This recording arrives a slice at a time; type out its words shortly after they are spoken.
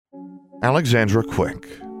Alexandra Quick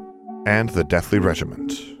and the Deathly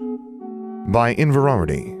Regiment by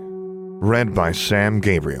Inverarity, read by Sam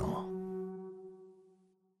Gabriel.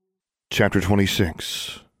 Chapter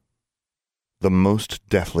 26. The Most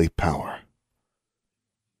Deathly Power.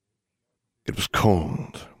 It was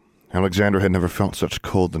cold. Alexandra had never felt such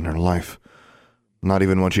cold in her life, not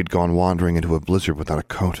even when she'd gone wandering into a blizzard without a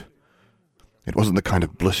coat. It wasn't the kind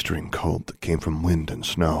of blistering cold that came from wind and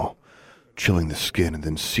snow, chilling the skin and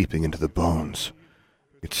then seeping into the bones.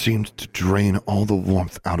 It seemed to drain all the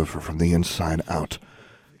warmth out of her from the inside out,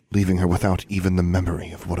 leaving her without even the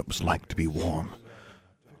memory of what it was like to be warm.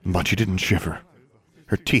 But she didn't shiver.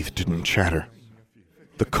 Her teeth didn't chatter.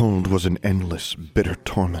 The cold was an endless, bitter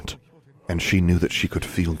torment, and she knew that she could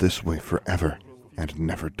feel this way forever and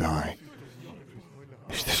never die.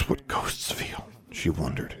 Is this what ghosts feel? She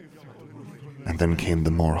wondered. And then came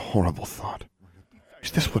the more horrible thought. Is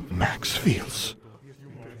this what Max feels?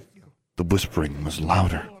 The whispering was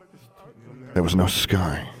louder. There was no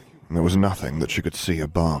sky, and there was nothing that she could see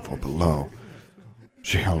above or below.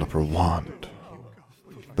 She held up her wand.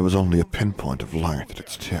 There was only a pinpoint of light at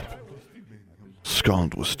its tip.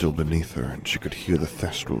 Skald was still beneath her, and she could hear the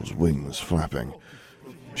Thestral's wings flapping.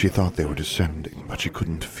 She thought they were descending, but she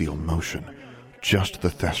couldn't feel motion, just the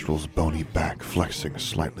Thestral's bony back flexing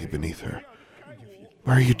slightly beneath her.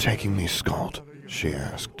 "Where are you taking me, Skald?" she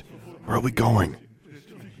asked. "Where are we going?"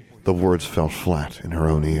 The words fell flat in her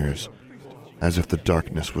own ears, as if the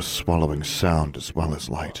darkness was swallowing sound as well as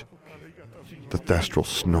light. The Thestral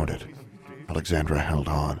snorted. Alexandra held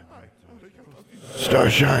on.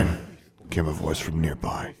 "Starshine," came a voice from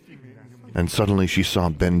nearby, and suddenly she saw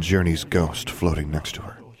Ben Journey's ghost floating next to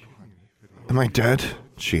her. "Am I dead?"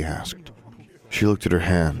 she asked. She looked at her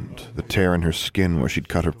hand. The tear in her skin where she'd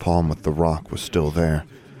cut her palm with the rock was still there,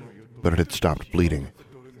 but it had stopped bleeding.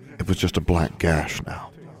 It was just a black gash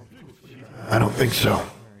now. "I don't think so,"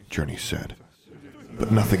 Journey said.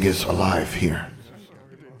 "But nothing is alive here."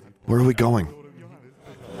 "Where are we going?"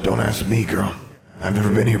 "Don't ask me, girl. I've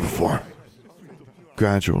never been here before."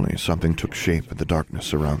 Gradually, something took shape in the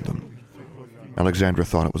darkness around them. Alexandra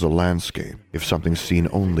thought it was a landscape, if something seen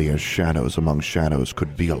only as shadows among shadows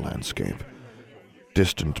could be a landscape.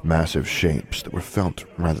 Distant, massive shapes that were felt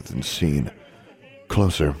rather than seen.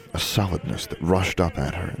 Closer, a solidness that rushed up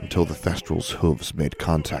at her until the Thestral's hooves made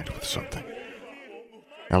contact with something.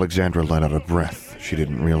 Alexandra let out a breath she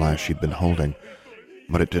didn't realize she'd been holding,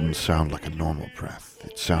 but it didn't sound like a normal breath.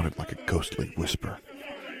 It sounded like a ghostly whisper.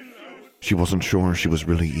 She wasn't sure she was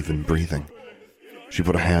really even breathing. She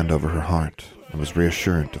put a hand over her heart and was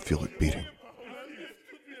reassured to feel it beating.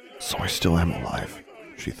 "So I still am alive,"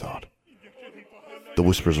 she thought. The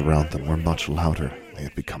whispers around them were much louder. They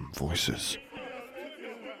had become voices.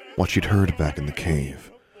 What she'd heard back in the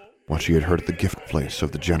cave, what she had heard at the gift place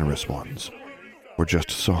of the generous ones, were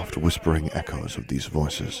just soft whispering echoes of these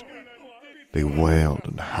voices. They wailed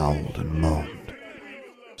and howled and moaned.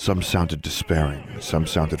 Some sounded despairing, some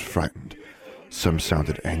sounded frightened, some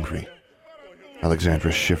sounded angry.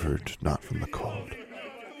 Alexandra shivered, not from the cold.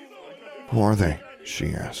 "Who are they?"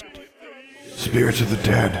 she asked. "Spirits of the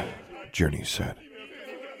dead," Journey said.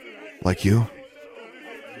 "Like you?"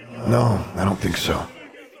 "No, I don't think so."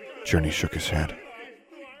 Journey shook his head.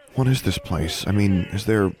 "What is this place? I mean, is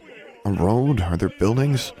there a road? Are there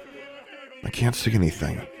buildings? I can't see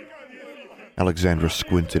anything." Alexandra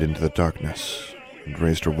squinted into the darkness and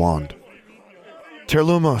raised her wand.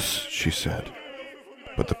 "Terlumos," she said,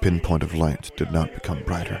 but the pinpoint of light did not become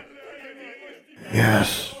brighter.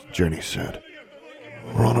 "Yes," Journey said.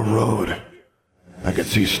 "We're on a road. I could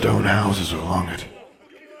see stone houses along it."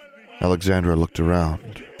 Alexandra looked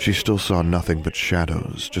around. She still saw nothing but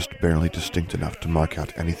shadows, just barely distinct enough to mark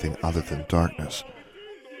out anything other than darkness.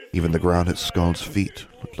 Even the ground at Skald's feet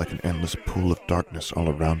looked like an endless pool of darkness all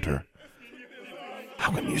around her. "How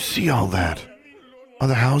can you see all that? Are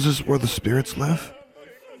the houses where the spirits live?"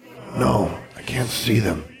 "No, I can't see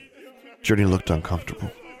them." Journey looked uncomfortable,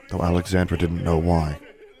 though Alexandra didn't know why.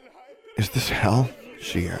 "Is this hell?"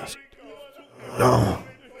 she asked. "No,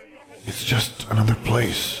 it's just another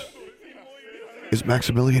place." "Is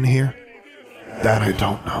Maximilian here?" "That I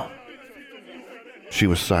don't know." She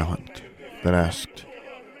was silent, then asked,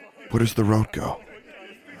 "Where does the road go?"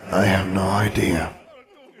 "I have no idea."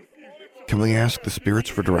 "Can we ask the spirits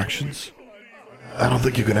for directions?" "I don't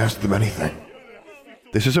think you can ask them anything."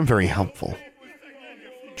 "This isn't very helpful."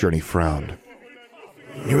 Journey frowned.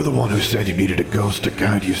 "You're the one who said you needed a ghost to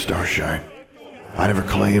guide you, Starshine. I never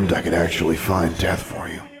claimed I could actually find death for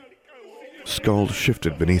you." Skald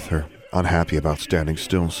shifted beneath her, unhappy about standing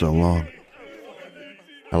still so long.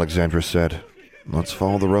 Alexandra said, "Let's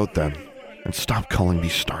follow the road then." and stop calling me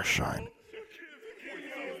Starshine.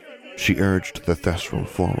 She urged the Thestral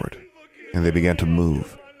forward, and they began to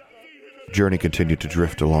move. Journey continued to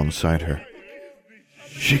drift alongside her.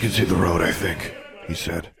 "She can see the road, I think," he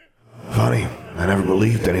said. "Funny, I never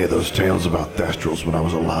believed any of those tales about Thestrals when I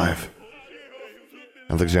was alive."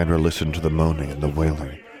 Alexandra listened to the moaning and the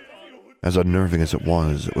wailing. As unnerving as it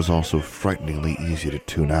was also frighteningly easy to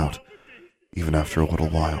tune out, even after a little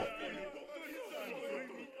while.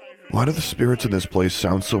 "Why do the spirits in this place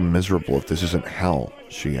sound so miserable if this isn't hell?"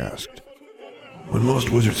 she asked. "When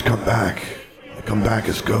most wizards come back, they come back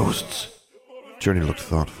as ghosts." Journey looked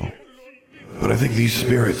thoughtful. "But I think these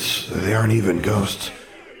spirits, they aren't even ghosts.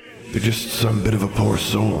 They're just some bit of a poor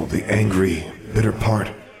soul, the angry, bitter part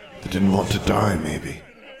that didn't want to die, maybe."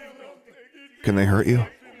 "Can they hurt you?"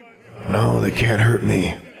 "No, they can't hurt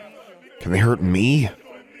me." "Can they hurt me?"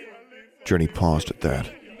 Journey paused at that.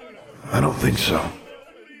 "I don't think so."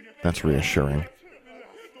 That's reassuring.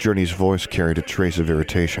 Journey's voice carried a trace of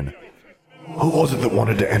irritation. "Who was it that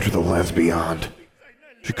wanted to enter the lands beyond?"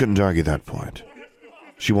 She couldn't argue that point.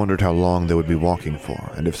 She wondered how long they would be walking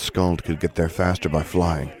for, and if Skuld could get there faster by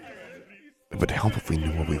flying. It would help if we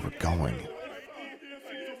knew where we were going.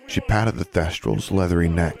 She patted the Thestral's leathery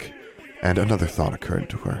neck, and another thought occurred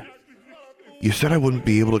to her. "You said I wouldn't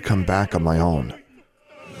be able to come back on my own."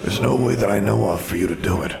 "There's no way that I know of for you to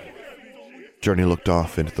do it." Journey looked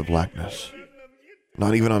off into the blackness.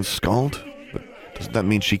 "Not even on Skuld? But doesn't that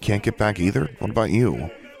mean she can't get back either? What about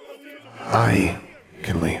you?" "I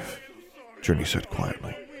can leave," Journey said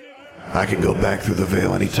quietly. "I can go back through the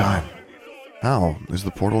veil any time." "How? Is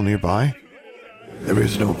the portal nearby?" "There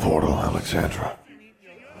is no portal, Alexandra.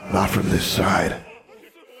 Not from this side."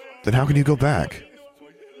 "Then how can you go back?"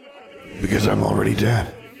 "Because I'm already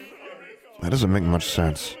dead." "That doesn't make much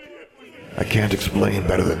sense." "I can't explain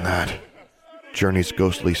better than that." Journey's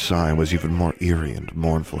ghostly sigh was even more eerie and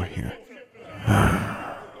mournful here.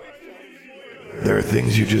 "There are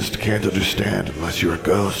things you just can't understand unless you're a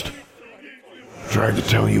ghost. Trying to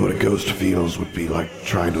tell you what a ghost feels would be like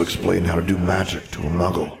trying to explain how to do magic to a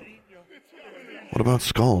muggle." "What about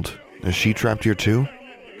Skuld? Is she trapped here too?"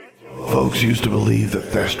 "Folks used to believe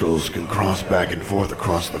that Thestrals can cross back and forth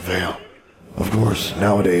across the veil. Of course,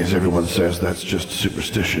 nowadays everyone says that's just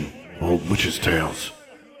superstition, old witches' tales."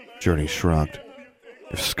 Journey shrugged.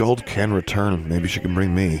 "If Skuld can return, maybe she can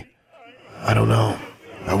bring me." "I don't know.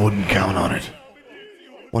 I wouldn't count on it."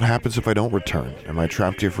 "What happens if I don't return? Am I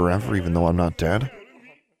trapped here forever even though I'm not dead?"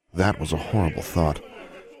 That was a horrible thought.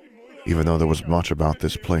 Even though there was much about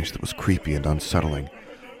this place that was creepy and unsettling,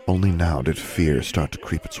 only now did fear start to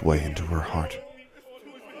creep its way into her heart.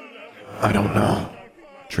 "I don't know,"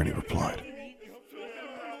 Journey replied.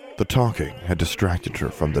 The talking had distracted her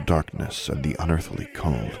from the darkness and the unearthly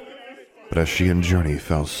cold, but as she and Journey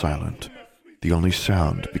fell silent, the only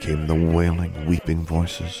sound became the wailing, weeping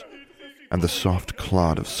voices and the soft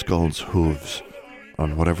clod of Skuld's hooves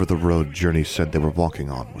on whatever the road Journey said they were walking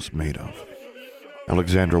on was made of.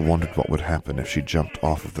 Alexandra wondered what would happen if she jumped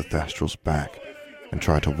off of the Thestral's back and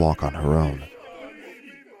tried to walk on her own.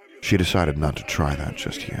 She decided not to try that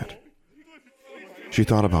just yet. She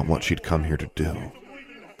thought about what she'd come here to do.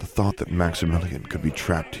 The thought that Maximilian could be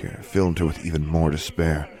trapped here filled her with even more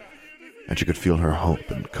despair, and she could feel her hope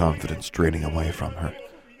and confidence draining away from her,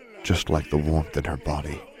 just like the warmth in her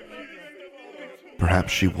body.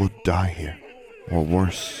 Perhaps she would die here, or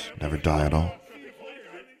worse, never die at all.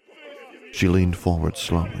 She leaned forward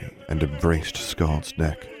slowly and embraced Skuld's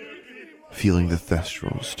neck, feeling the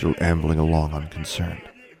Thestral still ambling along unconcerned.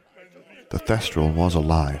 The Thestral was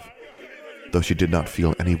alive, though she did not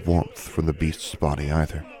feel any warmth from the beast's body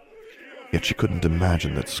either. Yet she couldn't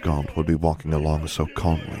imagine that Skuld would be walking along so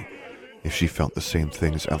calmly if she felt the same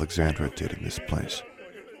things Alexandra did in this place.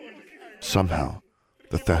 Somehow,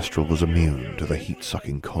 the Thestral was immune to the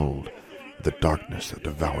heat-sucking cold, the darkness that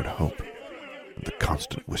devoured hope, and the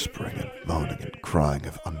constant whispering and moaning and crying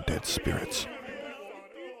of undead spirits.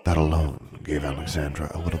 That alone gave Alexandra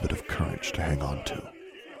a little bit of courage to hang on to.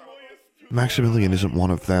 "Maximilian isn't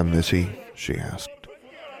one of them, is he?" she asked.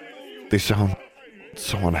 "They sound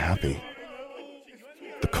so unhappy."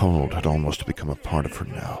 The cold had almost become a part of her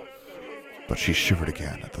now, but she shivered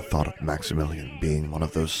again at the thought of Maximilian being one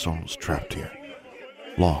of those souls trapped here,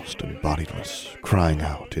 lost and bodiless, crying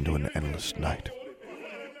out into an endless night.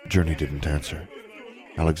 Journey didn't answer.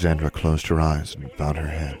 Alexandra closed her eyes and bowed her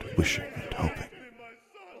head, wishing and hoping.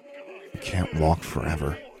 "We can't walk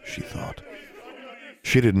forever," she thought.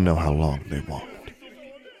 She didn't know how long they walked.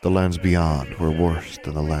 The lands beyond were worse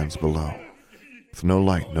than the lands below, with no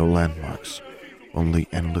light, no landmarks, only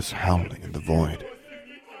endless howling in the void.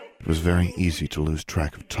 It was very easy to lose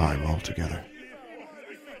track of time altogether.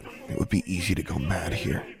 It would be easy to go mad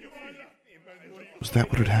here. Was that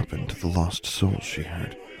what had happened to the lost souls she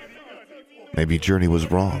heard? Maybe Journey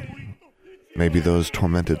was wrong. Maybe those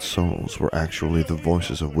tormented souls were actually the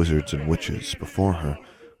voices of wizards and witches before her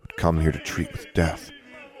who'd come here to treat with death,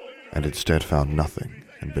 and instead found nothing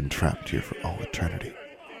and been trapped here for all eternity.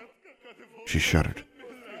 She shuddered.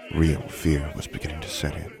 Real fear was beginning to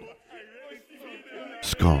set in.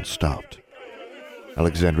 Skald stopped.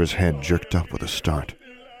 Alexandra's head jerked up with a start.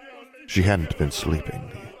 She hadn't been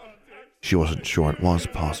sleeping. She wasn't sure it was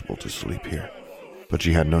possible to sleep here, but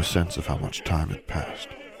she had no sense of how much time had passed.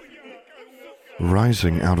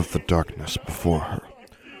 Rising out of the darkness before her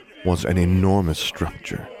was an enormous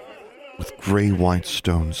structure with gray-white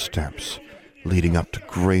stone steps leading up to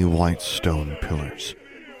gray-white stone pillars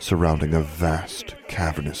surrounding a vast,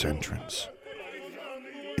 cavernous entrance.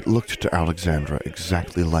 It looked to Alexandra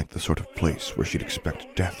exactly like the sort of place where she'd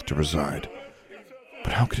expect death to reside.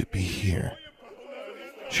 But how could it be here?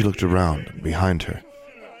 She looked around and behind her,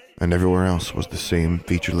 and everywhere else was the same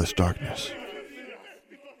featureless darkness.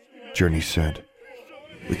 Journey said,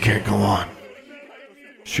 "We can't go on."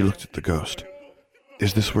 She looked at the ghost.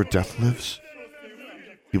 "Is this where death lives?"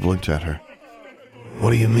 He blinked at her.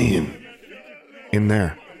 "What do you mean?" "In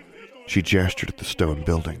there." She gestured at the stone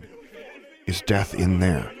building. "Is death in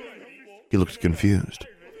there?" He looked confused.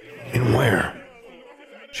 "In where?"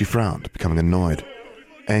 She frowned, becoming annoyed.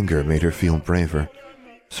 Anger made her feel braver,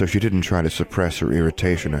 so she didn't try to suppress her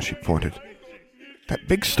irritation as she pointed. "That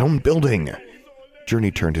big stone building!"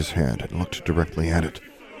 Journey turned his head and looked directly at it,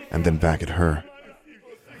 and then back at her.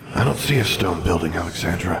 "I don't see a stone building,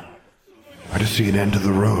 Alexandra. I just see an end to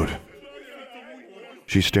the road."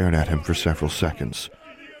 She stared at him for several seconds,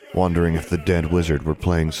 wondering if the dead wizard were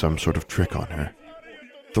playing some sort of trick on her.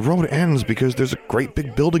 "The road ends because there's a great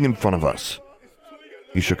big building in front of us."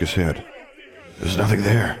 He shook his head. "There's nothing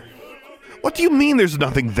there." "What do you mean there's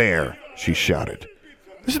nothing there?" she shouted.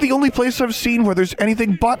 "This is the only place I've seen where there's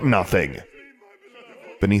anything but nothing."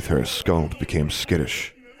 Beneath her, Skald became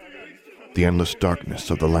skittish. The endless darkness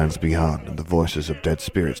of the lands beyond and the voices of dead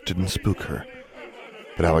spirits didn't spook her,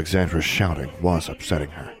 but Alexandra's shouting was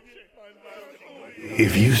upsetting her.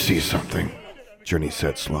 "If you see something," Journey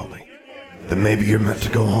said slowly, "then maybe you're meant to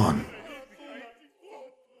go on."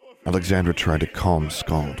 Alexandra tried to calm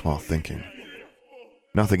Skald while thinking.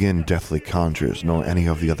 Nothing in Deathly Conjures nor any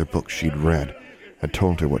of the other books she'd read had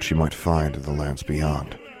told her what she might find in the lands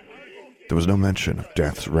beyond. There was no mention of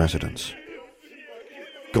Death's residence.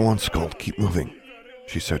 "Go on, Skald, keep moving,"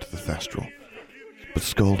 she said to the Thestral. But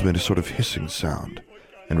Skald made a sort of hissing sound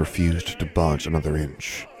and refused to budge another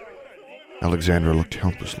inch. Alexandra looked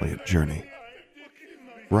helplessly at Journey.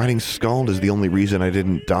 "Riding Skald is the only reason I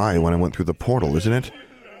didn't die when I went through the portal, isn't it?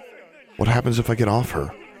 What happens if I get off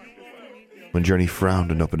her?" When Journey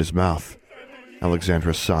frowned and opened his mouth,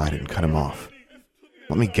 Alexandra sighed and cut him off.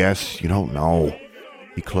 "Let me guess, you don't know."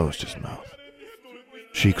 He closed his mouth.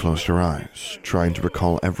 She closed her eyes, trying to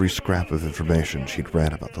recall every scrap of information she'd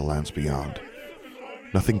read about the lands beyond.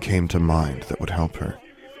 Nothing came to mind that would help her.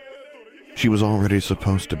 She was already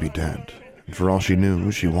supposed to be dead, and for all she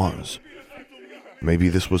knew, she was. Maybe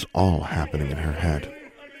this was all happening in her head.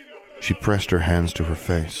 She pressed her hands to her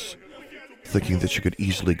face, thinking that she could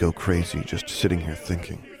easily go crazy just sitting here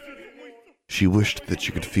thinking. She wished that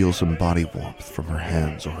she could feel some body warmth from her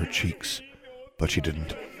hands or her cheeks, but she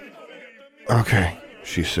didn't. "Okay,"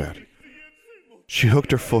 she said. She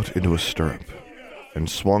hooked her foot into a stirrup and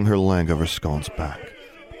swung her leg over Skald's back,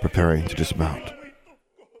 preparing to dismount.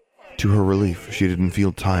 To her relief, she didn't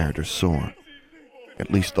feel tired or sore.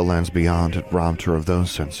 At least the lands beyond had robbed her of those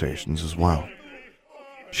sensations as well.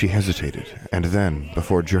 She hesitated, and then,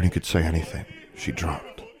 before Journey could say anything, she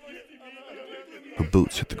dropped. Her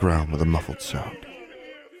boots hit the ground with a muffled sound.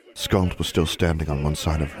 Skald was still standing on one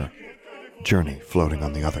side of her, Journey floating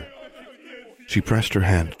on the other. She pressed her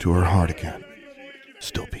hand to her heart again,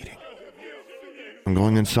 still beating. "I'm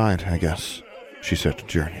going inside, I guess," she said to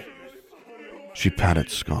Journey. She patted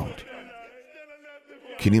Skald.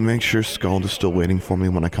 "Can you make sure Skald is still waiting for me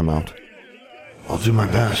when I come out?" "I'll do my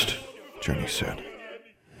best," Journey said.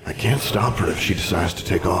 "I can't stop her if she decides to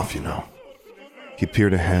take off, you know." He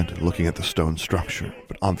peered ahead, looking at the stone structure,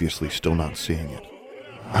 but obviously still not seeing it.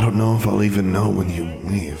 "I don't know if I'll even know when you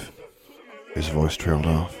leave." His voice trailed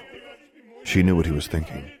off. She knew what he was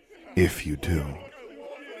thinking. "If you do."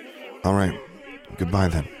 "All right, goodbye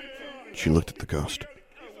then." She looked at the ghost.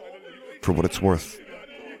 "For what it's worth,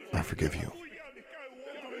 I forgive you."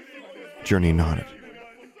 Journey nodded,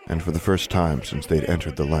 and for the first time since they'd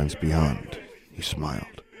entered the lands beyond, he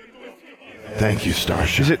smiled. Thank you,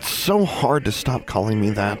 Starsha. Is it so hard to stop calling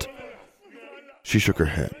me that? She shook her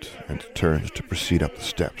head and turned to proceed up the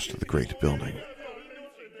steps to the great building.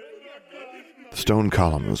 The stone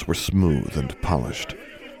columns were smooth and polished,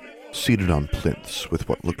 seated on plinths with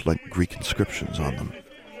what looked like Greek inscriptions on them.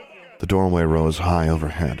 The doorway rose high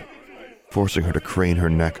overhead, forcing her to crane her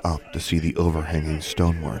neck up to see the overhanging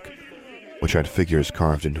stonework, which had figures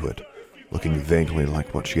carved into it, looking vaguely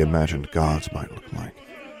like what she imagined gods might look like,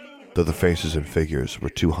 though the faces and figures were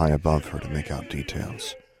too high above her to make out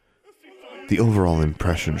details. The overall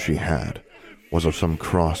impression she had was of some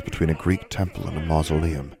cross between a Greek temple and a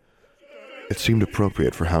mausoleum. It seemed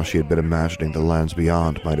appropriate for how she had been imagining the lands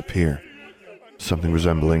beyond might appear, something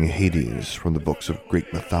resembling Hades from the books of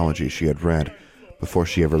Greek mythology she had read before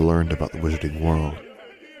she ever learned about the wizarding world.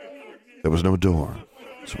 There was no door,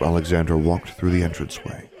 so Alexandra walked through the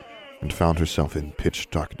entranceway and found herself in pitch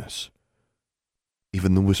darkness.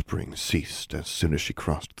 Even the whispering ceased as soon as she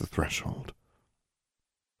crossed the threshold.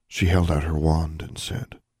 She held out her wand and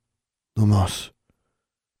said, "Lumos."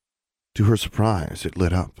 To her surprise, it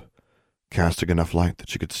lit up, casting enough light that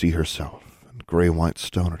she could see herself and gray-white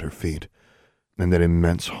stone at her feet, and that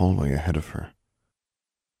immense hallway ahead of her.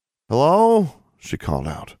 "Hello?" she called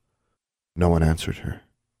out. No one answered her.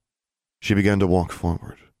 She began to walk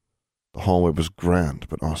forward. The hallway was grand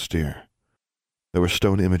but austere. There were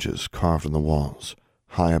stone images carved on the walls,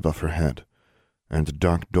 high above her head, and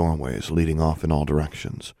dark doorways leading off in all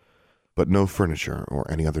directions, but no furniture or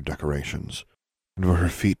any other decorations, and where her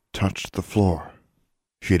feet touched the floor,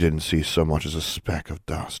 she didn't see so much as a speck of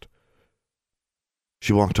dust.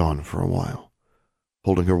 She walked on for a while,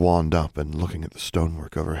 holding her wand up and looking at the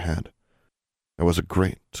stonework overhead. There was a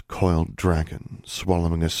great coiled dragon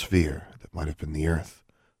swallowing a sphere that might have been the earth,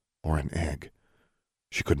 or an egg.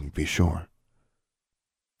 She couldn't be sure.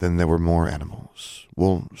 Then there were more animals,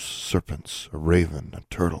 wolves, serpents, a raven, a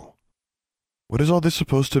turtle. "What is all this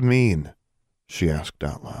supposed to mean?" she asked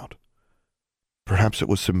out loud. Perhaps it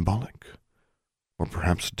was symbolic, or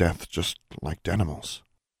perhaps death just liked animals.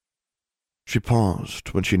 She paused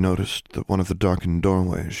when she noticed that one of the darkened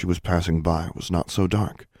doorways she was passing by was not so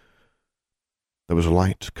dark. There was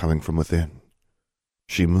light coming from within.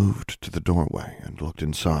 She moved to the doorway and looked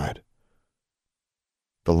inside.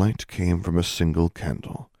 The light came from a single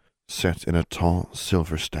candle, set in a tall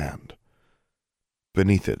silver stand.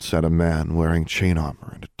 Beneath it sat a man wearing chain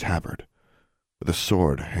armor and a tabard, with a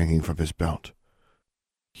sword hanging from his belt.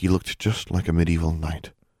 He looked just like a medieval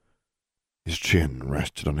knight. His chin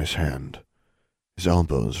rested on his hand, his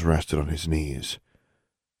elbows rested on his knees,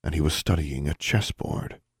 and he was studying a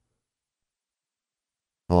chessboard.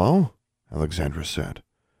 "Hello?" Alexandra said.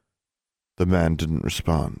 The man didn't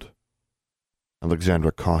respond.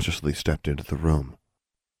 Alexandra cautiously stepped into the room.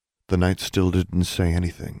 The knight still didn't say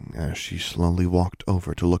anything as she slowly walked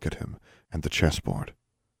over to look at him and the chessboard.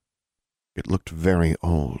 It looked very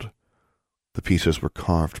old. The pieces were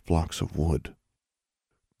carved blocks of wood.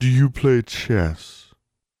 "Do you play chess?"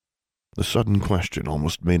 The sudden question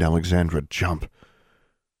almost made Alexandra jump.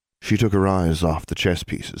 She took her eyes off the chess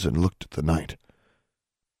pieces and looked at the knight.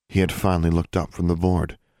 He had finally looked up from the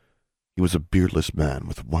board. He was a beardless man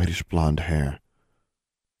with whitish blonde hair.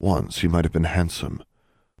 Once he might have been handsome,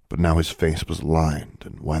 but now his face was lined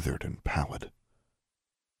and weathered and pallid.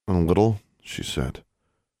 "A little," she said.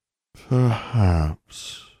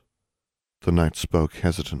 "Perhaps." The knight spoke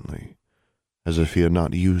hesitantly, as if he had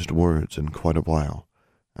not used words in quite a while,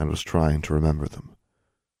 and was trying to remember them.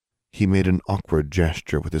 He made an awkward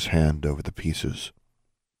gesture with his hand over the pieces.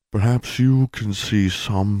 "Perhaps you can see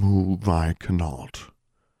some move I cannot."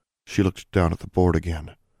 She looked down at the board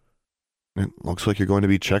again. "It looks like you're going to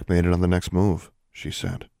be checkmated on the next move," she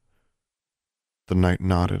said. The knight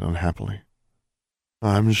nodded unhappily.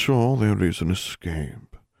 "I'm sure there is an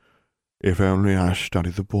escape, if only I study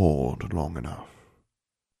the board long enough."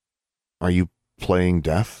 "Are you playing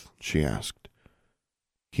death?" she asked.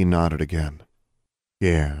 He nodded again.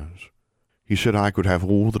 "Yes. He said I could have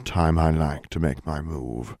all the time I like to make my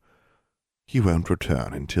move. He won't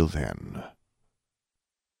return until then."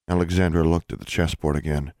 Alexandra looked at the chessboard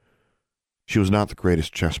again. She was not the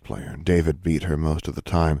greatest chess player. David beat her most of the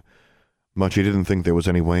time, but she didn't think there was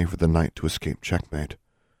any way for the knight to escape checkmate.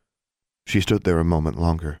 She stood there a moment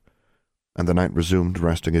longer, and the knight resumed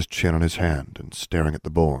resting his chin on his hand and staring at the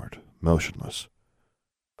board, motionless.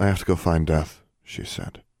 "I have to go find Death," she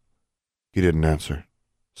said. He didn't answer,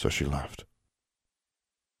 so she left.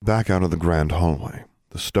 Back out of the grand hallway,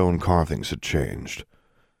 the stone carvings had changed.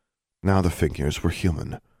 Now the figures were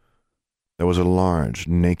human. There was a large,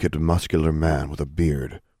 naked, muscular man with a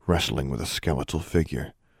beard wrestling with a skeletal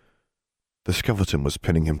figure. The skeleton was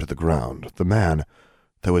pinning him to the ground. The man,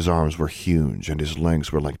 though his arms were huge and his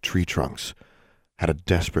legs were like tree trunks, had a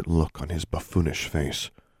desperate look on his buffoonish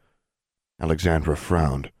face. Alexandra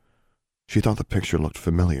frowned. She thought the picture looked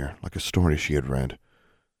familiar, like a story she had read,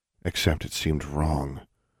 except it seemed wrong.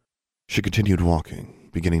 She continued walking,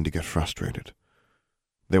 beginning to get frustrated.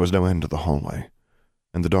 There was no end to the hallway,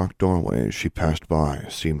 and the dark doorways she passed by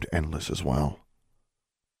seemed endless as well.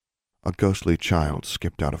 A ghostly child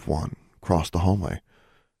skipped out of one, crossed the hallway,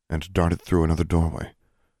 and darted through another doorway.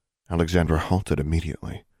 Alexandra halted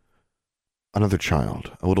immediately. Another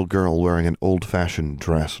child, a little girl wearing an old-fashioned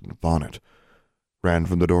dress and bonnet, ran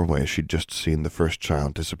from the doorway she'd just seen the first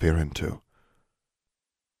child disappear into.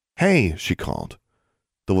 "Hey!" she called.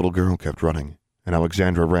 The little girl kept running, and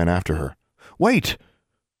Alexandra ran after her. "Wait!"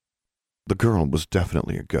 The girl was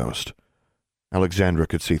definitely a ghost. Alexandra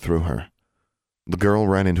could see through her. The girl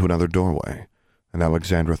ran into another doorway, and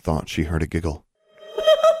Alexandra thought she heard a giggle.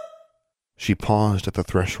 She paused at the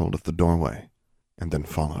threshold of the doorway, and then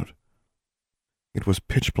followed. It was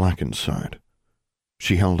pitch black inside.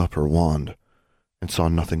 She held up her wand, and saw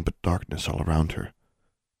nothing but darkness all around her.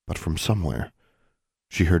 But from somewhere,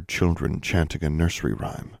 she heard children chanting a nursery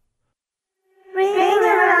rhyme. Ring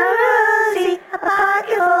around Rosie, a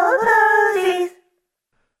pocket full of posies.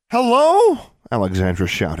 "Hello?" Alexandra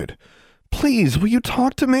shouted. "Please, will you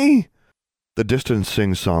talk to me?" The distant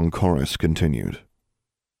sing-song chorus continued.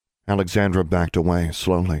 Alexandra backed away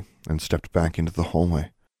slowly and stepped back into the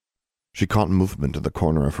hallway. She caught movement in the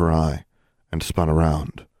corner of her eye and spun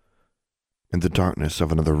around. In the darkness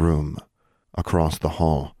of another room, across the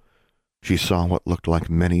hall, she saw what looked like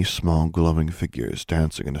many small glowing figures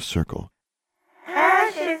dancing in a circle.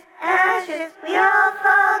 Ashes, ashes, we all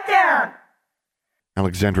fall down.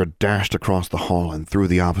 Alexandra dashed across the hall and through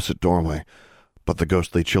the opposite doorway, but the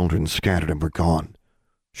ghostly children scattered and were gone.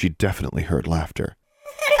 She definitely heard laughter.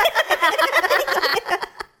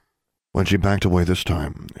 When she backed away this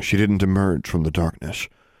time, she didn't emerge from the darkness.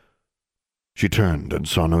 She turned and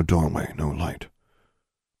saw no doorway, no light.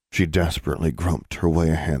 She desperately groped her way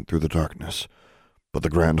ahead through the darkness, but the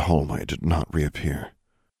grand hallway did not reappear.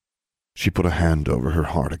 She put a hand over her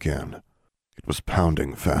heart again. It was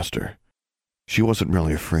pounding faster. She wasn't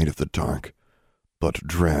really afraid of the dark, but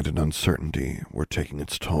dread and uncertainty were taking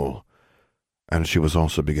its toll, and she was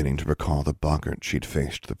also beginning to recall the boggart she'd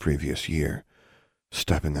faced the previous year,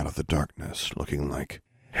 stepping out of the darkness looking like,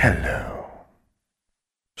 "Hello."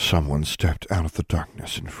 Someone stepped out of the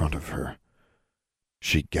darkness in front of her.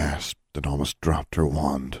 She gasped and almost dropped her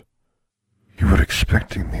wand. "You were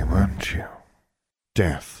expecting me, weren't you?"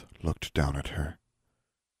 Death looked down at her.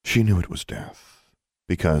 She knew it was Death,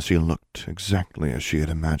 because he looked exactly as she had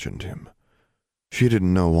imagined him. She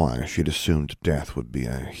didn't know why she'd assumed Death would be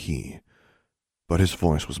a he, but his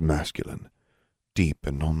voice was masculine, deep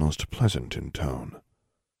and almost pleasant in tone.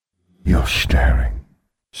 "You're staring,"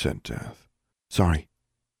 said Death. "Sorry."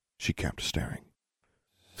 She kept staring.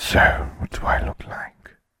 "So, what do I look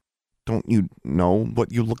like?" "Don't you know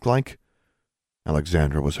what you look like?"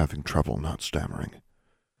 Alexandra was having trouble not stammering.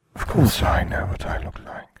 "Of course I know what I look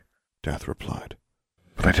like," Death replied.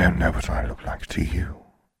 "But I don't know what I look like to you."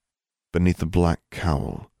 Beneath the black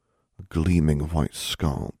cowl, a gleaming white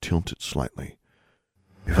skull tilted slightly.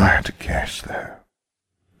 "If I had to guess, though,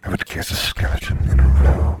 I would guess a skeleton in a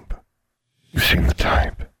robe. You've seen the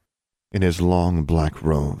type." In his long black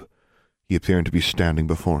robe, he appeared to be standing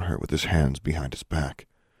before her with his hands behind his back.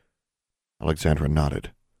 Alexandra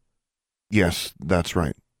nodded. "Yes, that's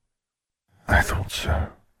right." "I thought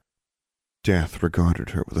so." Death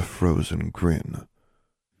regarded her with a frozen grin.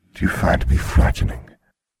 "Do you find me frightening?"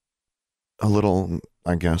 "A little,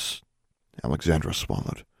 I guess," Alexandra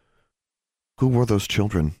swallowed. "Who were those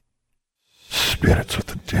children?" "Spirits of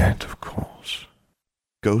the dead, of course."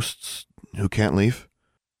 "Ghosts who can't leave?"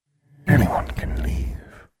 "Anyone can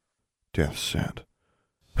leave," Death said,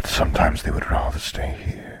 "but sometimes they would rather stay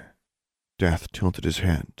here." Death tilted his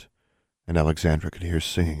head, and Alexandra could hear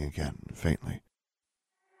singing again, faintly.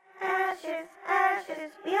 Ashes,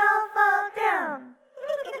 ashes, we all fall down.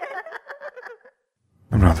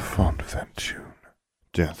 "I'm rather fond of that tune,"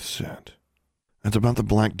 Death said. "It's about the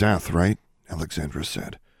Black Death, right?" Alexandra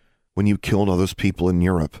said. "When you killed all those people in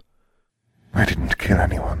Europe." "I didn't kill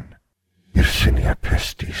anyone. Yersinia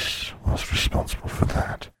Pestis was responsible for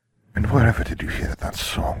that. And wherever did you hear that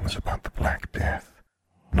song was about the Black Death?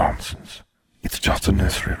 Nonsense. It's just a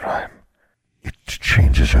nursery rhyme. It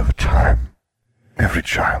changes over time. Every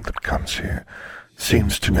child that comes here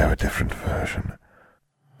seems to know a different version.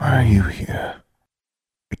 Why are you here?"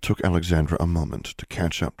 It took Alexandra a moment to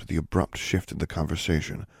catch up to the abrupt shift in the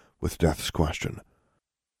conversation with Death's question.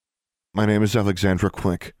 My name is Alexandra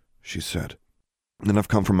Quick, she said, and I've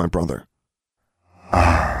come from my brother.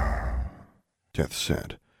 Ah, Death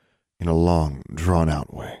said, in a long,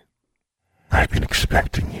 drawn-out way. I've been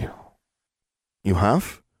expecting you. You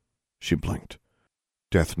have? She blinked.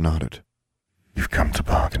 Death nodded. You've come to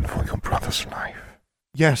bargain for your brother's life.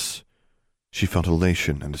 Yes. She felt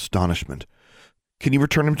elation and astonishment. Can you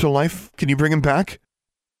return him to life? Can you bring him back?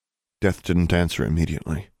 Death didn't answer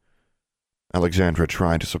immediately. Alexandra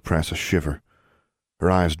tried to suppress a shiver.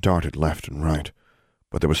 Her eyes darted left and right,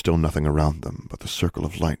 but there was still nothing around them but the circle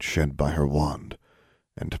of light shed by her wand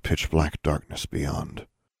and pitch-black darkness beyond.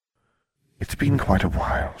 It's been quite a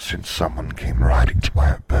while since someone came riding to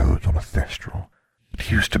my abode on a thestral.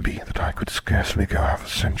 It used to be that I could scarcely go half a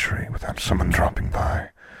century without someone dropping by,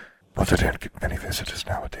 but I don't get many visitors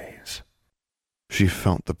nowadays. She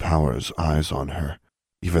felt the power's eyes on her,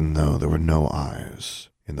 even though there were no eyes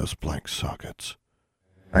in those blank sockets.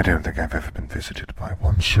 I don't think I've ever been visited by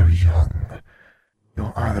one so young.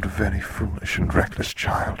 You're either a very foolish and reckless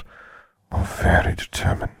child, or very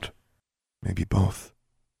determined. Maybe both,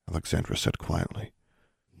 Alexandra said quietly.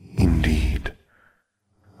 Indeed.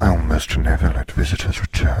 I almost never let visitors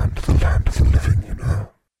return to the land of the living, you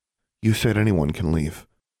know. You said anyone can leave.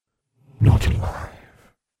 Not alive.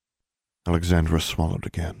 Alexandra swallowed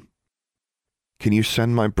again. Can you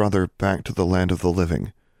send my brother back to the land of the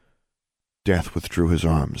living? Death withdrew his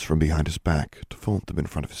arms from behind his back to fold them in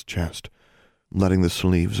front of his chest, letting the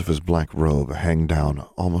sleeves of his black robe hang down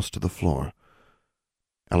almost to the floor.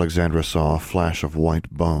 Alexandra saw a flash of white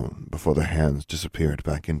bone before the hands disappeared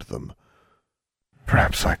back into them.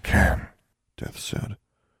 Perhaps I can, Death said.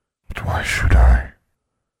 But why should I?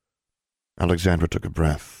 Alexandra took a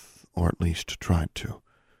breath, or at least tried to.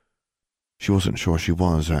 She wasn't sure she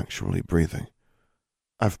was actually breathing.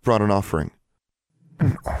 I've brought an offering.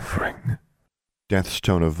 An offering? Death's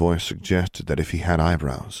tone of voice suggested that if he had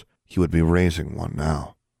eyebrows, he would be raising one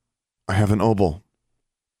now. I have an obol.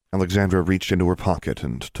 Alexandra reached into her pocket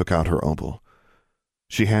and took out her obol.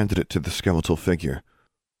 She handed it to the skeletal figure.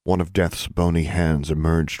 One of Death's bony hands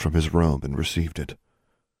emerged from his robe and received it.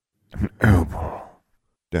 An obol,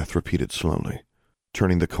 Death repeated slowly,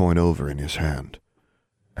 turning the coin over in his hand.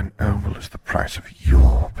 An obol is the price of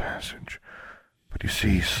your passage. But you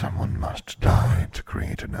see, someone must die to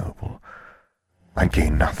create an obol. I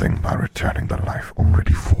gain nothing by returning the life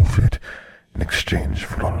already forfeit in exchange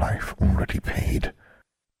for a life already paid.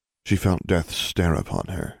 She felt Death stare upon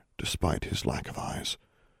her, despite his lack of eyes.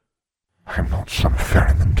 I am not some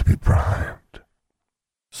ferryman to be bribed.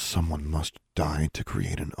 Someone must die to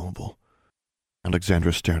create an obol.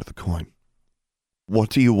 Alexandra stared at the coin. What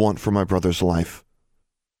do you want for my brother's life?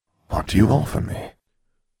 What do you offer me?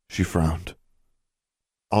 She frowned.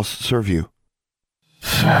 I'll serve you.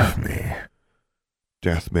 Serve me?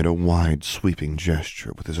 Death made a wide, sweeping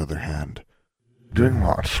gesture with his other hand. Doing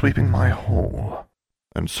what? Sweeping my hole?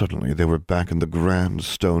 And suddenly they were back in the grand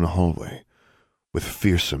stone hallway, with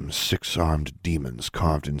fearsome, six-armed demons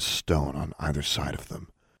carved in stone on either side of them.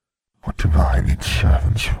 What do I need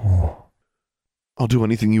servants for? I'll do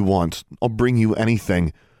anything you want. I'll bring you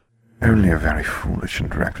anything. Only a very foolish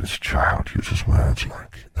and reckless child uses words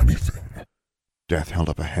like anything. Death held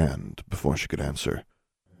up a hand before she could answer.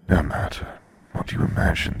 No matter. What do you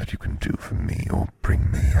imagine that you can do for me or bring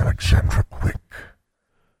me, Alexandra Quick?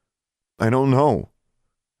 I don't know.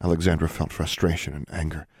 Alexandra felt frustration and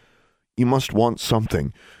anger. You must want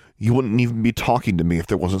something. You wouldn't even be talking to me if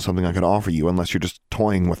there wasn't something I could offer you unless you're just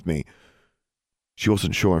toying with me. She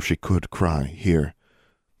wasn't sure if she could cry here,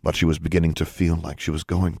 but she was beginning to feel like she was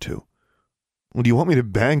going to. Do you want me to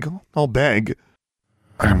beg? I'll beg.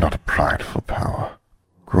 I am not a prideful power.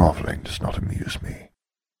 Groveling does not amuse me.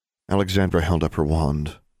 Alexandra held up her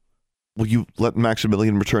wand. Will you let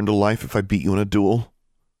Maximilian return to life if I beat you in a duel?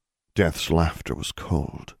 Death's laughter was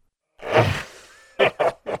cold.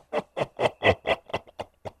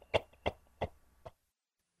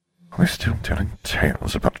 We're still telling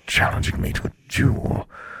tales about challenging me to a duel.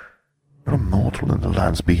 You're a mortal in the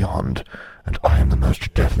lands beyond, and I am the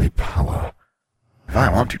most deadly power. If I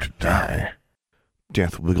want you to die...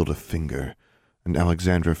 Death wiggled a finger, and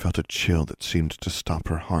Alexandra felt a chill that seemed to stop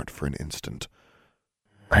her heart for an instant.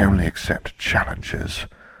 I only accept challenges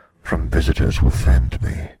from visitors who offend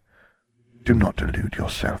me. Do not delude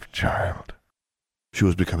yourself, child. She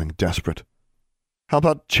was becoming desperate. How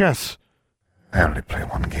about chess? I only play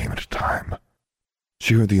one game at a time.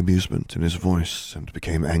 She heard the amusement in his voice and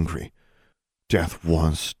became angry. Death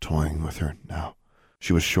was toying with her now.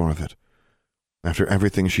 She was sure of it. After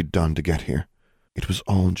everything she'd done to get here, it was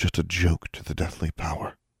all just a joke to the deathly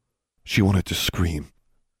power. She wanted to scream.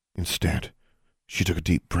 Instead, she took a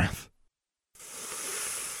deep breath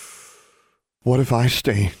What if I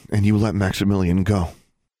stay and you let Maximilian go?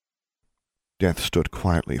 Death stood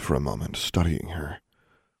quietly for a moment, studying her.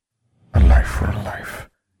 A life for a life.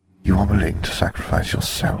 You are willing to sacrifice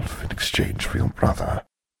yourself in exchange for your brother.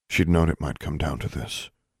 She'd known it might come down to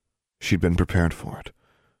this. She'd been prepared for it,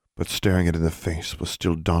 but staring it in the face was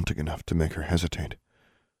still daunting enough to make her hesitate.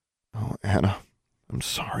 Oh, Anna, I'm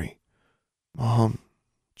sorry. Mom,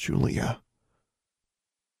 Julia.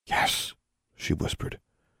 Yes, she whispered.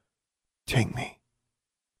 Take me.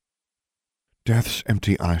 Death's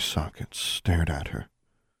empty eye sockets stared at her.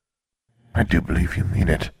 I do believe you mean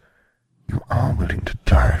it. You are willing to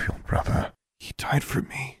die for your brother. He died for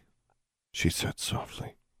me, she said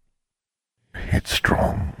softly. A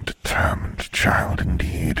headstrong, determined child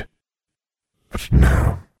indeed. But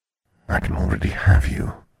no, I can already have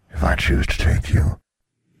you if I choose to take you.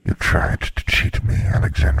 You tried to cheat me,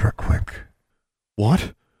 Alexandra Quick.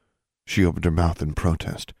 What? She opened her mouth in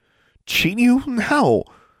protest. Cheat you? How?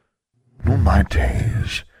 In all my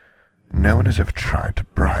days, no one has ever tried to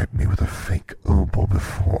bribe me with a fake opal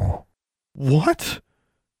before. What?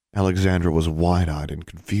 Alexandra was wide-eyed and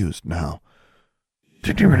confused now.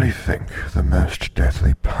 Did you really think the most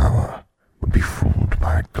deadly power would be fooled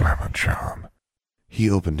by a glamour charm? He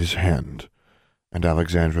opened his hand, and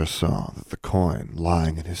Alexandra saw that the coin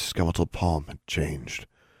lying in his skeletal palm had changed.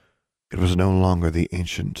 It was no longer the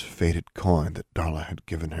ancient, faded coin that Darla had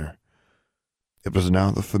given her. It was now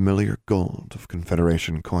the familiar gold of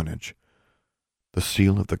Confederation coinage. The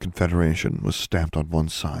seal of the Confederation was stamped on one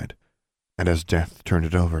side, and as Death turned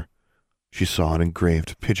it over, she saw an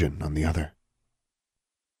engraved pigeon on the other.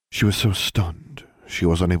 She was so stunned, she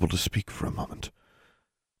was unable to speak for a moment.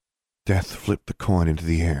 Death flipped the coin into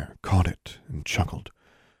the air, caught it, and chuckled,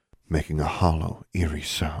 making a hollow, eerie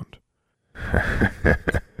sound.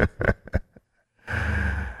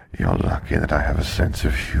 You're lucky that I have a sense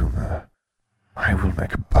of humor. I will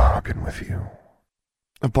make a bargain with you.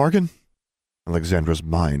 A bargain? Alexandra's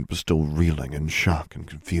mind was still reeling in shock and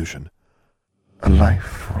confusion. A life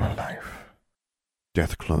for a life.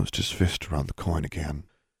 Death closed his fist around the coin again.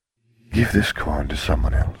 Give this coin to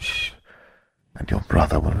someone else, and your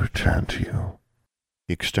brother will return to you.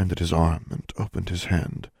 He extended his arm and opened his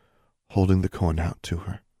hand, holding the coin out to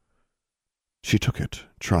her. She took it,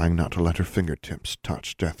 trying not to let her fingertips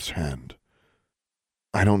touch Death's hand.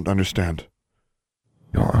 I don't understand.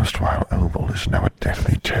 Your erstwhile opal is now a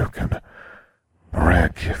deadly token, a rare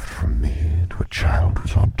gift from me to a child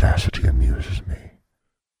whose audacity amuses me.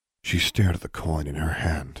 She stared at the coin in her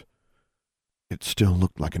hand. It still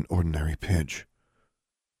looked like an ordinary pidge.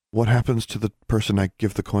 What happens to the person I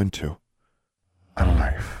give the coin to? A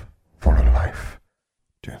life for a life,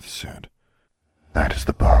 Death said. That is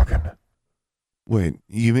the bargain. Wait,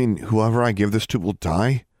 you mean whoever I give this to will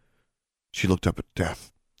die? She looked up at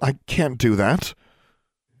Death. I can't do that.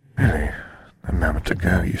 Really? A moment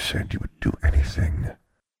ago you said you would do anything.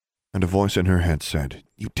 And a voice in her head said,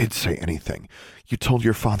 You did say anything. You told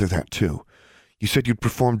your father that too. You said you'd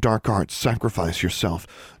perform dark arts, sacrifice yourself,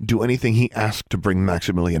 do anything he asked to bring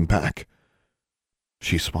Maximilian back.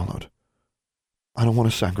 She swallowed. I don't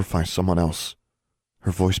want to sacrifice someone else.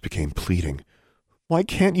 Her voice became pleading. Why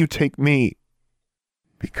can't you take me?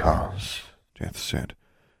 Because, Death said,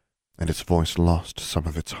 and its voice lost some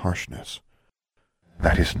of its harshness.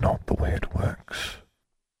 That is not the way it works.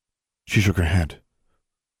 She shook her head.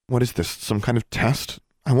 What is this, some kind of test?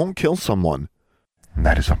 I won't kill someone.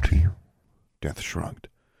 That is up to you. Death shrugged.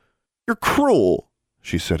 You're cruel,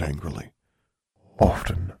 she said angrily.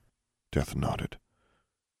 Often. Death nodded.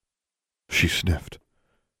 She sniffed.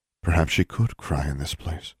 Perhaps she could cry in this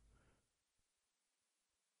place.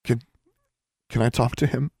 Can I talk to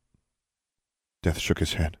him? Death shook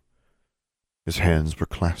his head. His hands were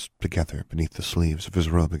clasped together beneath the sleeves of his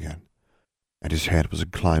robe again, and his head was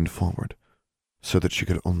inclined forward, so that she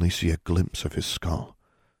could only see a glimpse of his skull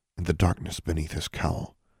and the darkness beneath his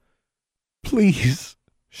cowl. Please,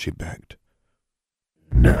 she begged.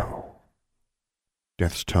 No.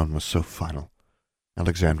 Death's tone was so final,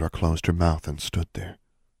 Alexandra closed her mouth and stood there,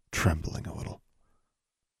 trembling a little.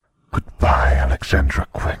 Goodbye, Alexandra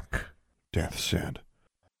Quick, Death said.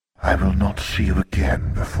 I will not see you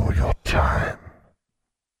again before your time.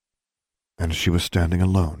 And she was standing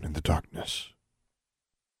alone in the darkness.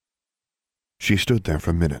 She stood there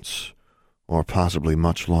for minutes, or possibly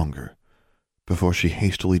much longer, before she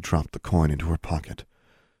hastily dropped the coin into her pocket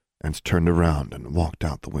and turned around and walked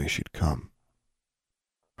out the way she'd come.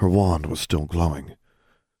 Her wand was still glowing,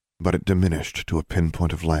 but it diminished to a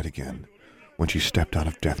pinpoint of light again when she stepped out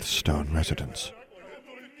of Death's stone residence.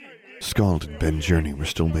 Skald and Ben Journey were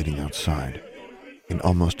still waiting outside, in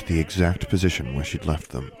almost the exact position where she'd left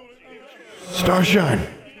them. Starshine,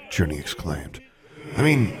 Journey exclaimed. I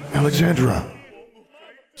mean, Alexandra.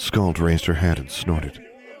 Skuld raised her head and snorted.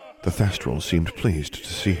 The Thestral seemed pleased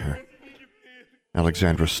to see her.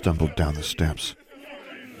 Alexandra stumbled down the steps.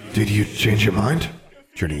 Did you change your mind?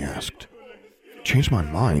 Journey asked. Change my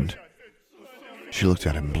mind? She looked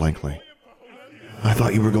at him blankly. I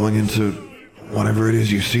thought you were going into whatever it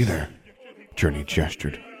is you see there. Journey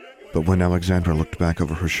gestured, but when Alexandra looked back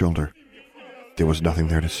over her shoulder, there was nothing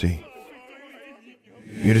there to see.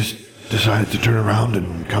 You just decided to turn around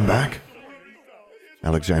and come back?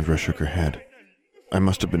 Alexandra shook her head. I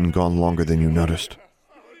must have been gone longer than you noticed.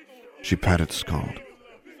 She patted Skuld,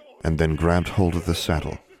 and then grabbed hold of the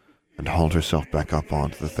saddle and hauled herself back up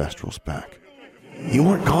onto the Thestral's back. You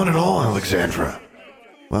weren't gone at all, Alexandra.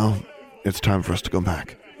 Well, it's time for us to go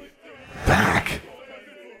back. Back?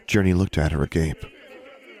 Journey looked at her agape.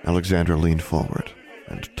 Alexandra leaned forward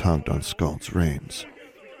and tugged on Skuld's reins.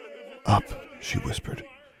 Up, she whispered.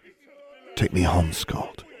 Take me home,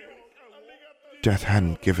 Skuld. Death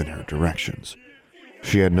hadn't given her directions.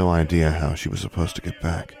 She had no idea how she was supposed to get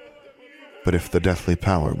back. But if the deathly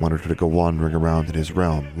power wanted her to go wandering around in his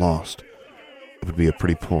realm, lost, it would be a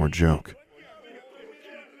pretty poor joke.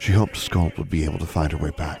 She hoped Skuld would be able to find her way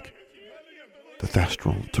back. The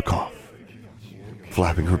Thestral took off,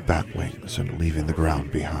 flapping her bat wings and leaving the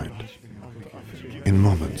ground behind. In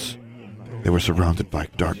moments, they were surrounded by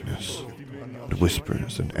darkness, and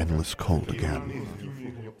whispers and endless cold again.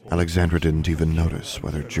 Alexandra didn't even notice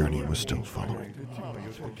whether Journey was still following.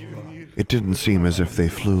 It didn't seem as if they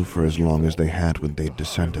flew for as long as they had when they'd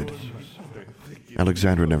descended.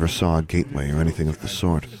 Alexandra never saw a gateway or anything of the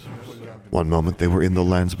sort. One moment they were in the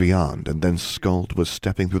lands beyond, and then Skuld was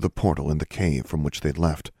stepping through the portal in the cave from which they'd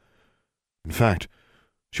left. In fact,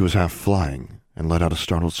 she was half flying and let out a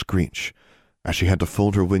startled screech as she had to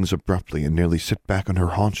fold her wings abruptly and nearly sit back on her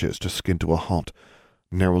haunches to skid to a halt,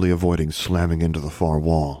 narrowly avoiding slamming into the far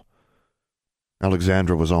wall.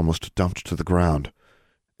 Alexandra was almost dumped to the ground,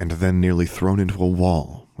 and then nearly thrown into a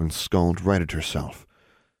wall when Skuld righted herself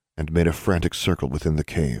and made a frantic circle within the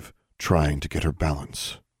cave, trying to get her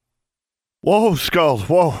balance. Whoa, Skuld,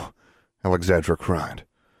 whoa! Alexandra cried.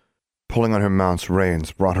 Pulling on her mount's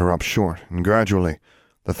reins brought her up short, and gradually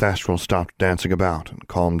the Thestral stopped dancing about and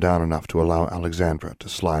calmed down enough to allow Alexandra to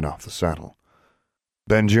slide off the saddle.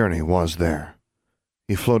 Ben Journey was there.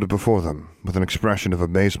 He floated before them with an expression of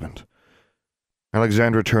amazement.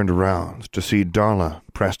 Alexandra turned around to see Darla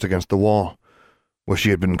pressed against the wall, where she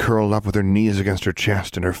had been curled up with her knees against her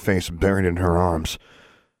chest and her face buried in her arms.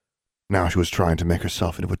 Now she was trying to make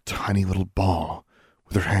herself into a tiny little ball,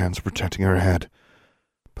 with her hands protecting her head.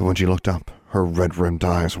 But when she looked up, her red-rimmed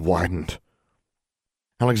eyes widened.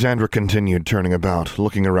 Alexandra continued turning about,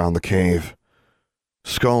 looking around the cave.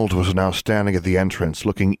 Skuld was now standing at the entrance,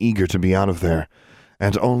 looking eager to be out of there,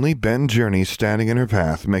 and only Ben Journey standing in her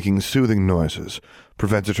path, making soothing noises,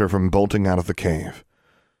 prevented her from bolting out of the cave.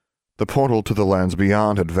 The portal to the lands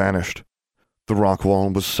beyond had vanished. The rock wall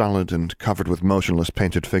was solid and covered with motionless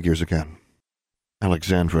painted figures again.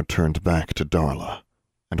 Alexandra turned back to Darla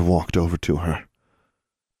and walked over to her.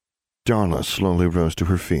 Darla slowly rose to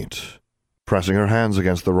her feet, pressing her hands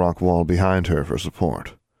against the rock wall behind her for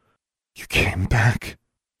support. You came back,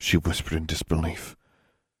 she whispered in disbelief.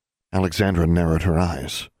 Alexandra narrowed her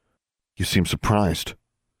eyes. You seem surprised.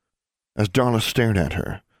 As Darla stared at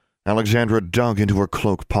her, Alexandra dug into her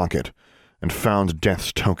cloak pocket and found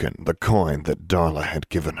Death's token, the coin that Darla had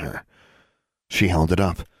given her. She held it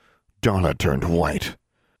up. Darla turned white.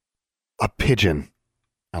 A pigeon,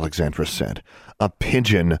 Alexandra said. A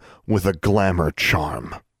pigeon with a glamour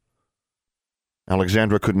charm.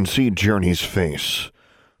 Alexandra couldn't see Journey's face.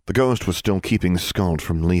 The ghost was still keeping Skuld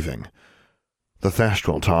from leaving. The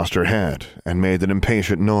Thestral tossed her head and made an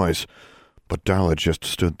impatient noise, but Darla just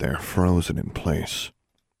stood there, frozen in place.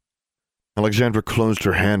 Alexandra closed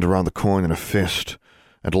her hand around the coin in a fist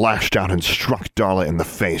and lashed out and struck Darla in the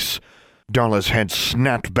face. Darla's head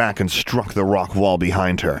snapped back and struck the rock wall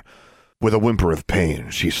behind her. With a whimper of pain,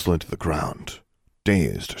 she slid to the ground.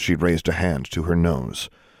 Dazed, she raised a hand to her nose.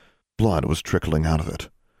 Blood was trickling out of it.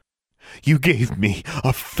 You gave me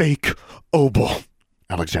a fake obol,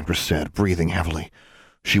 Alexandra said, breathing heavily.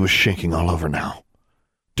 She was shaking all over now.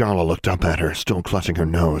 Darla looked up at her, still clutching her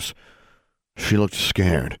nose. She looked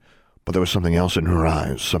scared, but there was something else in her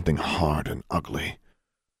eyes, something hard and ugly.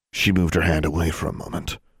 She moved her hand away for a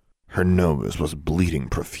moment. Her nose was bleeding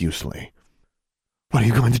profusely. What are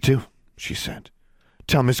you going to do? She said.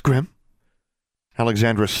 Tell Miss Grimm?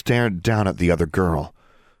 Alexandra stared down at the other girl.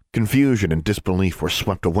 Confusion and disbelief were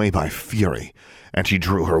swept away by fury, and she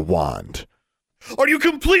drew her wand. Are you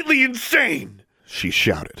completely insane? She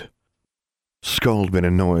shouted. Skuld made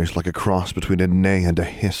a noise like a cross between a neigh and a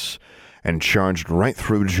hiss, and charged right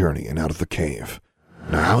through Journey and out of the cave.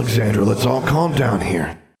 "Now, Alexandra, let's all calm down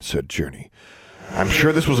here," said Journey. "I'm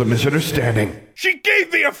sure this was a misunderstanding." She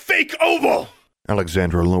gave me a fake oval!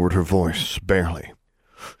 Alexandra lowered her voice, barely.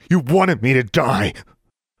 "You wanted me to die!"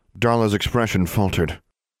 Darla's expression faltered.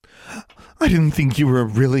 "I didn't think you were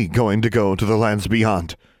really going to go to the lands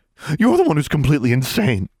beyond. You're the one who's completely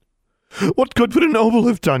insane. What good would an oval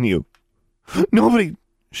have done you? Nobody—"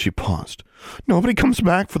 She paused. "Nobody comes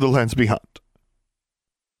back for the lands beyond."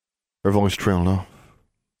 Her voice trailed off,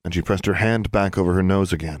 and she pressed her hand back over her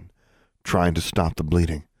nose again, trying to stop the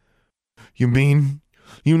bleeding. "You mean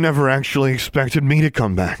you never actually expected me to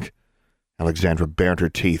come back?" Alexandra bared her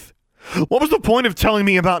teeth. "What was the point of telling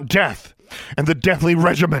me about death and the deathly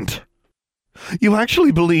regiment?" "You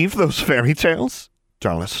actually believe those fairy tales?"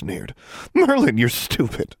 Darla sneered. "Merlin, you're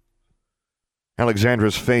stupid."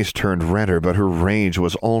 Alexandra's face turned redder, but her rage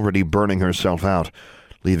was already burning herself out,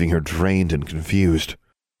 leaving her drained and confused.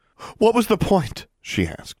 "What was the point?" she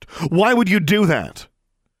asked. "Why would you do that?"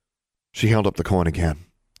 She held up the coin again.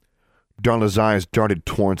 Darla's eyes darted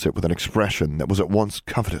towards it with an expression that was at once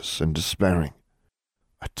covetous and despairing.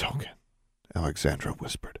 "A token," Alexandra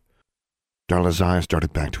whispered. Darla's eyes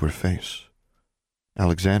darted back to her face.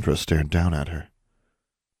 Alexandra stared down at her.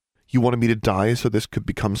 "You wanted me to die so this could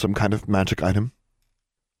become some kind of magic item?"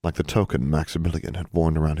 Like the token Maximilian had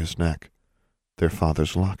worn around his neck, their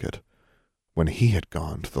father's locket, when he had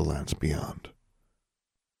gone to the lands beyond.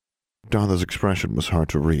 Darla's expression was hard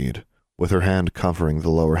to read, with her hand covering the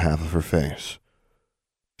lower half of her face.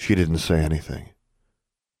 She didn't say anything.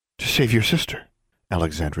 "To save your sister,"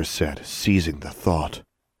 Alexandra said, seizing the thought.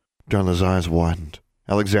 Darla's eyes widened.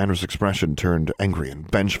 Alexandra's expression turned angry and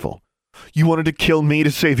vengeful. "You wanted to kill me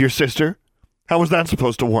to save your sister? How was that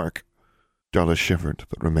supposed to work?" Darla shivered,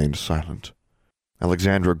 but remained silent.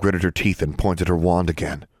 Alexandra gritted her teeth and pointed her wand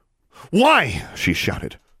again. "Why?" she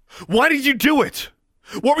shouted. "Why did you do it?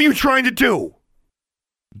 What were you trying to do?"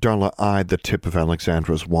 Darla eyed the tip of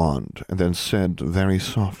Alexandra's wand, and then said very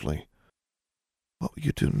softly, "What will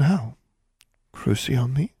you do now? Crucio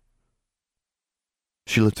me?"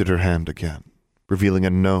 She lifted her hand again, revealing a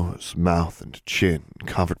nose, mouth, and chin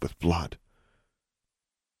covered with blood.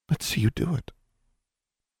 "Let's see you do it."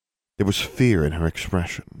 There was fear in her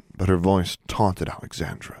expression, but her voice taunted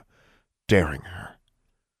Alexandra, daring her.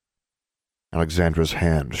 Alexandra's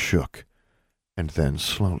hand shook, and then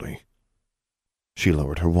slowly she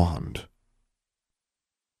lowered her wand.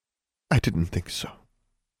 "I didn't think so."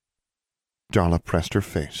 Darla pressed her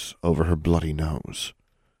face over her bloody nose.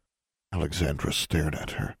 Alexandra stared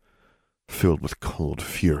at her, filled with cold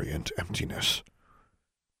fury and emptiness.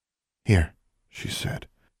 "Here," she said,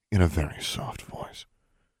 in a very soft voice.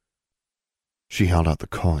 She held out the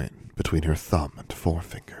coin between her thumb and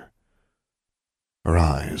forefinger. Her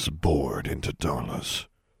eyes bored into Darla's.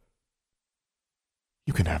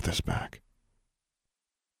 "You can have this back."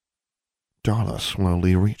 Darla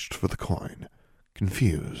slowly reached for the coin,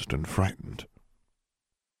 confused and frightened.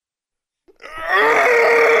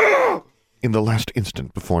 In the last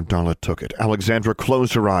instant before Darla took it, Alexandra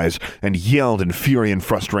closed her eyes and yelled in fury and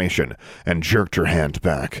frustration, and jerked her hand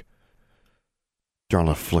back.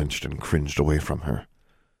 Darla flinched and cringed away from her.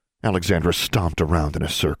 Alexandra stomped around in a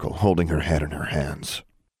circle, holding her head in her hands.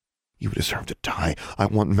 "You deserve to die. I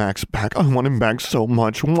want Max back. I want him back so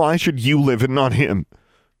much. Why should you live and not him?"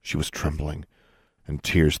 She was trembling, and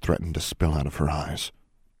tears threatened to spill out of her eyes.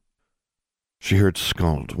 She heard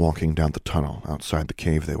Skuld walking down the tunnel outside the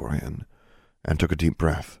cave they were in, and took a deep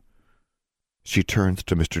breath. She turned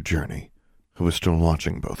to Mr. Journey, who was still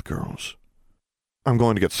watching both girls. "I'm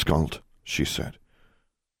going to get Skuld," she said.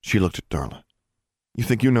 She looked at Darla. "You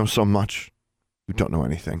think you know so much? You don't know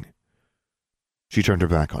anything." She turned her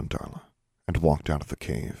back on Darla and walked out of the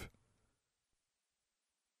cave.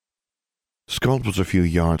 Skuld was a few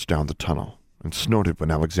yards down the tunnel and snorted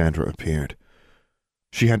when Alexandra appeared.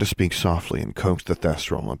 She had to speak softly and coax the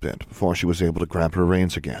Thestral a bit before she was able to grab her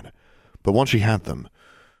reins again, but once she had them,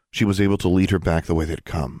 she was able to lead her back the way they'd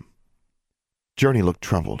come. Journey looked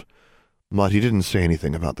troubled, but he didn't say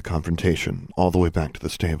anything about the confrontation all the way back to the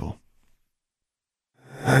stable.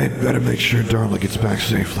 "I'd better make sure Darla gets back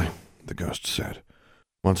safely," the ghost said,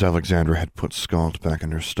 once Alexandra had put Skuld back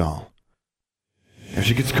in her stall. "If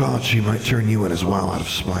she gets caught, she might turn you in as well out of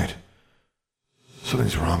spite.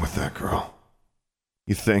 Something's wrong with that girl."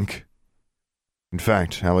 "You think?" In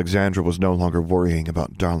fact, Alexandra was no longer worrying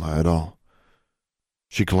about Darla at all.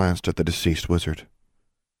 She glanced at the deceased wizard.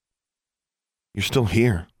 "You're still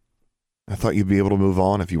here. I thought you'd be able to move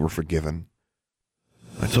on if you were forgiven."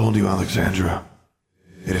 "I told you, Alexandra.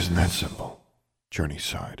 It isn't that simple," Journey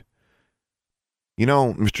sighed. You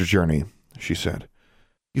know, Mr. Journey, she said,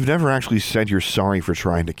 you've never actually said you're sorry for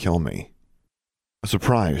trying to kill me. A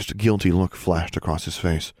surprised, guilty look flashed across his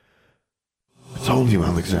face. I told you,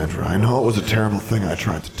 Alexandra, I know it was a terrible thing I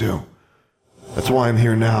tried to do. That's why I'm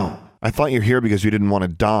here now. I thought you're here because you didn't want to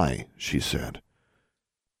die, she said.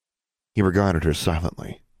 He regarded her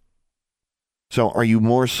silently. So are you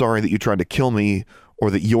more sorry that you tried to kill me,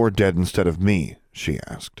 or that you're dead instead of me? She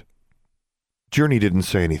asked. Journey didn't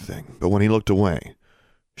say anything, but when he looked away,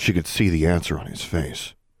 she could see the answer on his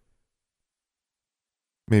face.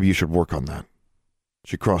 Maybe you should work on that.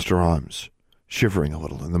 She crossed her arms, shivering a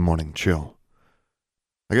little in the morning chill.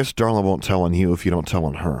 I guess Darla won't tell on you if you don't tell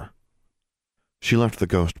on her. She left the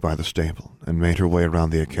ghost by the stable and made her way around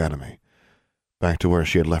the academy, back to where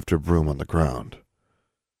she had left her broom on the ground.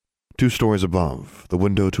 2 stories above, the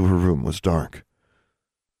window to her room was dark.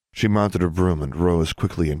 She mounted her broom and rose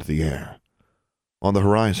quickly into the air. On the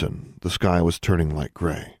horizon, the sky was turning light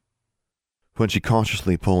gray. When she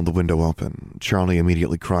cautiously pulled the window open, Charlie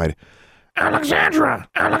immediately cried, "Alexandra!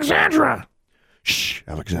 Alexandra!" "Shh,"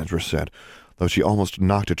 Alexandra said, though she almost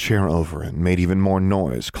knocked a chair over and made even more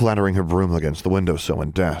noise, clattering her broom against the windowsill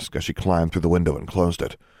and desk as she climbed through the window and closed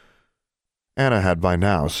it. Anna had by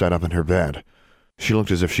now sat up in her bed. She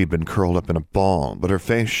looked as if she'd been curled up in a ball, but her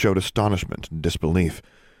face showed astonishment and disbelief,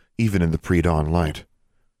 even in the pre-dawn light.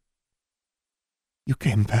 "You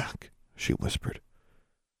came back," she whispered.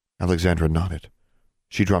 Alexandra nodded.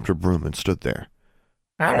 She dropped her broom and stood there.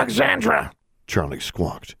 "Alexandra!" Charlie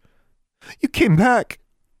squawked. "You came back!"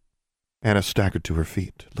 Anna staggered to her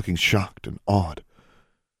feet, looking shocked and awed.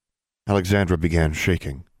 Alexandra began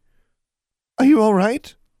shaking. "Are you all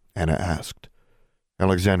right?" Anna asked.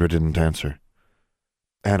 Alexandra didn't answer.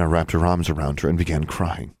 Anna wrapped her arms around her and began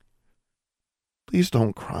crying. "Please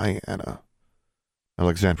don't cry, Anna."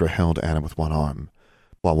 Alexandra held Anna with one arm,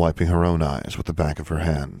 while wiping her own eyes with the back of her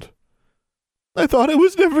hand. "I thought I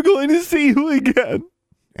was never going to see you again,"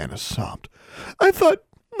 Anna sobbed. I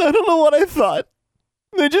don't know what I thought.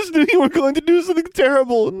 I just knew you were going to do something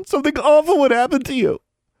terrible and something awful would happen to you."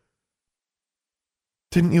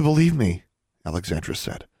 "Didn't you believe me?" Alexandra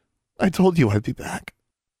said. "I told you I'd be back."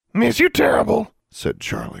 "Miss you terrible," said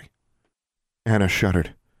Charlie. Anna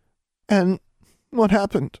shuddered. "And what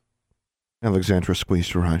happened?" Alexandra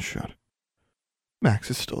squeezed her eyes shut. "Max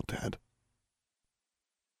is still dead."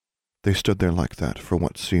 They stood there like that for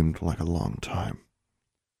what seemed like a long time.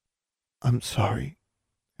 "I'm sorry,"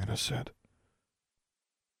 Anna said.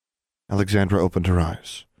 Alexandra opened her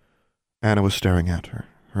eyes. Anna was staring at her.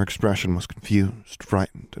 Her expression was confused,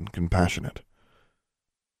 frightened, and compassionate.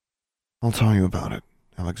 "I'll tell you about it,"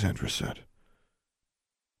 Alexandra said.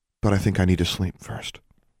 "But I think I need to sleep first."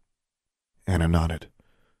 Anna nodded.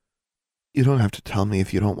 "You don't have to tell me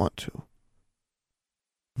if you don't want to."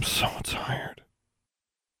 "I'm so tired."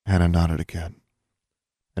 Anna nodded again,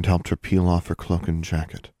 and helped her peel off her cloak and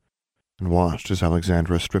jacket, and watched as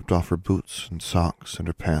Alexandra stripped off her boots and socks and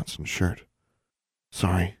her pants and shirt.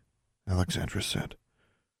 "Sorry," Alexandra said.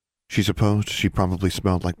 She supposed she probably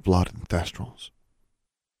smelled like blood and thestrals.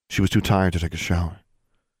 She was too tired to take a shower.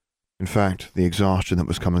 In fact, the exhaustion that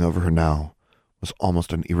was coming over her now was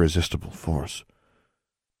almost an irresistible force.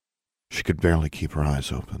 She could barely keep her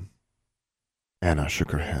eyes open. Anna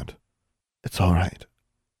shook her head. "It's all right."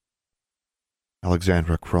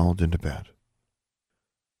 Alexandra crawled into bed.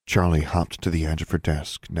 Charlie hopped to the edge of her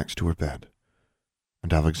desk next to her bed,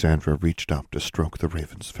 and Alexandra reached up to stroke the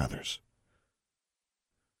raven's feathers.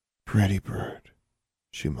 "Pretty bird,"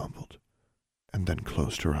 she mumbled, and then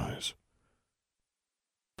closed her eyes.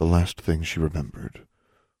 The last thing she remembered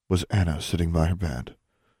was Anna sitting by her bed,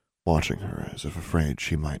 watching her as if afraid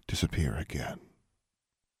she might disappear again.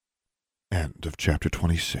 End of chapter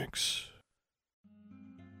 26.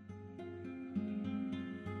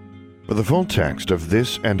 For the full text of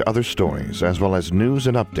this and other stories, as well as news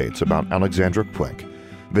and updates about Alexandra Quick,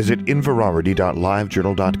 visit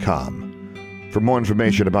infirarity.livejournal.com. For more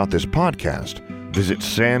information about this podcast, visit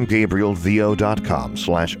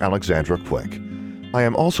samgabrielvo.com/Alexandra Quick. I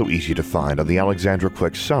am also easy to find on the Alexandra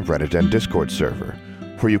Quick subreddit and Discord server,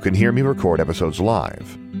 where you can hear me record episodes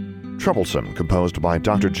live. Troublesome, composed by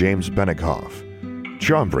Dr. James Benighoff.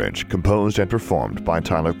 Charmbridge, composed and performed by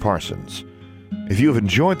Tyler Parsons. If you have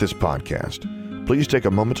enjoyed this podcast, please take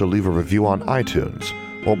a moment to leave a review on iTunes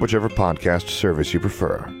or whichever podcast service you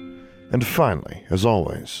prefer. And finally, as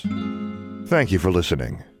always, thank you for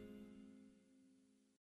listening.